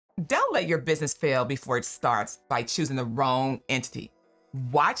Don't let your business fail before it starts by choosing the wrong entity.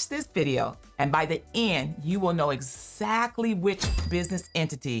 Watch this video, and by the end, you will know exactly which business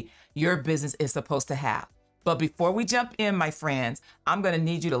entity your business is supposed to have. But before we jump in, my friends, I'm gonna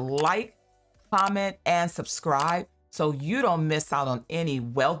need you to like, comment, and subscribe so you don't miss out on any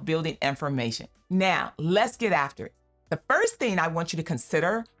wealth building information. Now, let's get after it. The first thing I want you to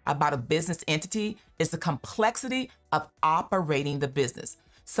consider about a business entity is the complexity of operating the business.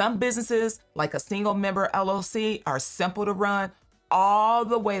 Some businesses, like a single member LLC, are simple to run, all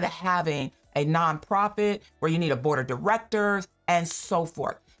the way to having a nonprofit where you need a board of directors and so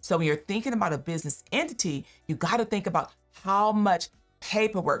forth. So when you're thinking about a business entity, you got to think about how much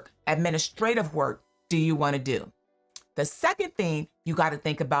paperwork, administrative work do you want to do? The second thing you got to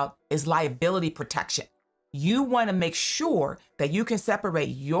think about is liability protection. You want to make sure that you can separate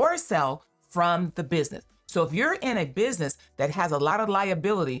yourself from the business. So if you're in a business that has a lot of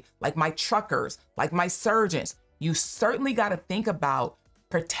liability, like my truckers, like my surgeons, you certainly got to think about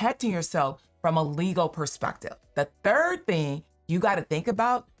protecting yourself from a legal perspective. The third thing you got to think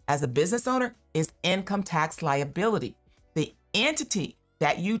about as a business owner is income tax liability. The entity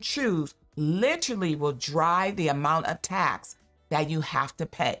that you choose literally will drive the amount of tax that you have to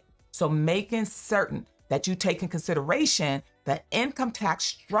pay. So making certain that you take in consideration the income tax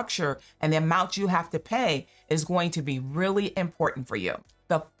structure and the amount you have to pay is going to be really important for you.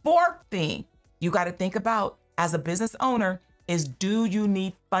 The fourth thing you got to think about as a business owner is, do you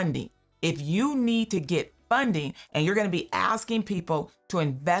need funding? If you need to get funding and you're going to be asking people to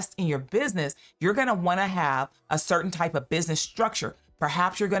invest in your business, you're going to want to have a certain type of business structure.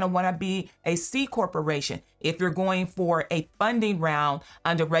 Perhaps you're going to want to be a C corporation if you're going for a funding round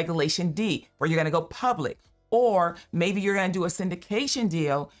under Regulation D, where you're going to go public. Or maybe you're going to do a syndication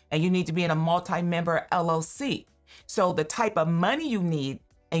deal and you need to be in a multi-member LLC. So the type of money you need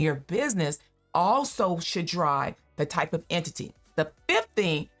in your business also should drive the type of entity. The fifth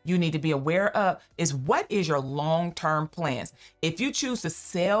thing you need to be aware of is, what is your long-term plans? If you choose to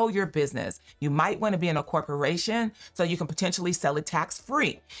sell your business, you might want to be in a corporation so you can potentially sell it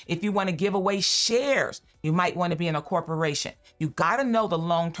tax-free. If you want to give away shares, you might want to be in a corporation. You got to know the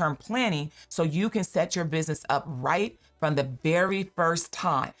long-term planning so you can set your business up right from the very first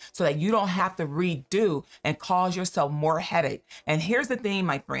time so that you don't have to redo and cause yourself more headache. And here's the thing,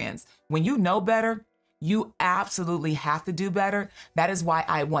 my friends, when you know better, you absolutely have to do better. That is why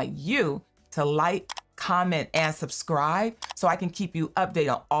I want you to like, comment, and subscribe so I can keep you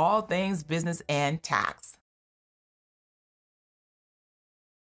updated on all things business and tax.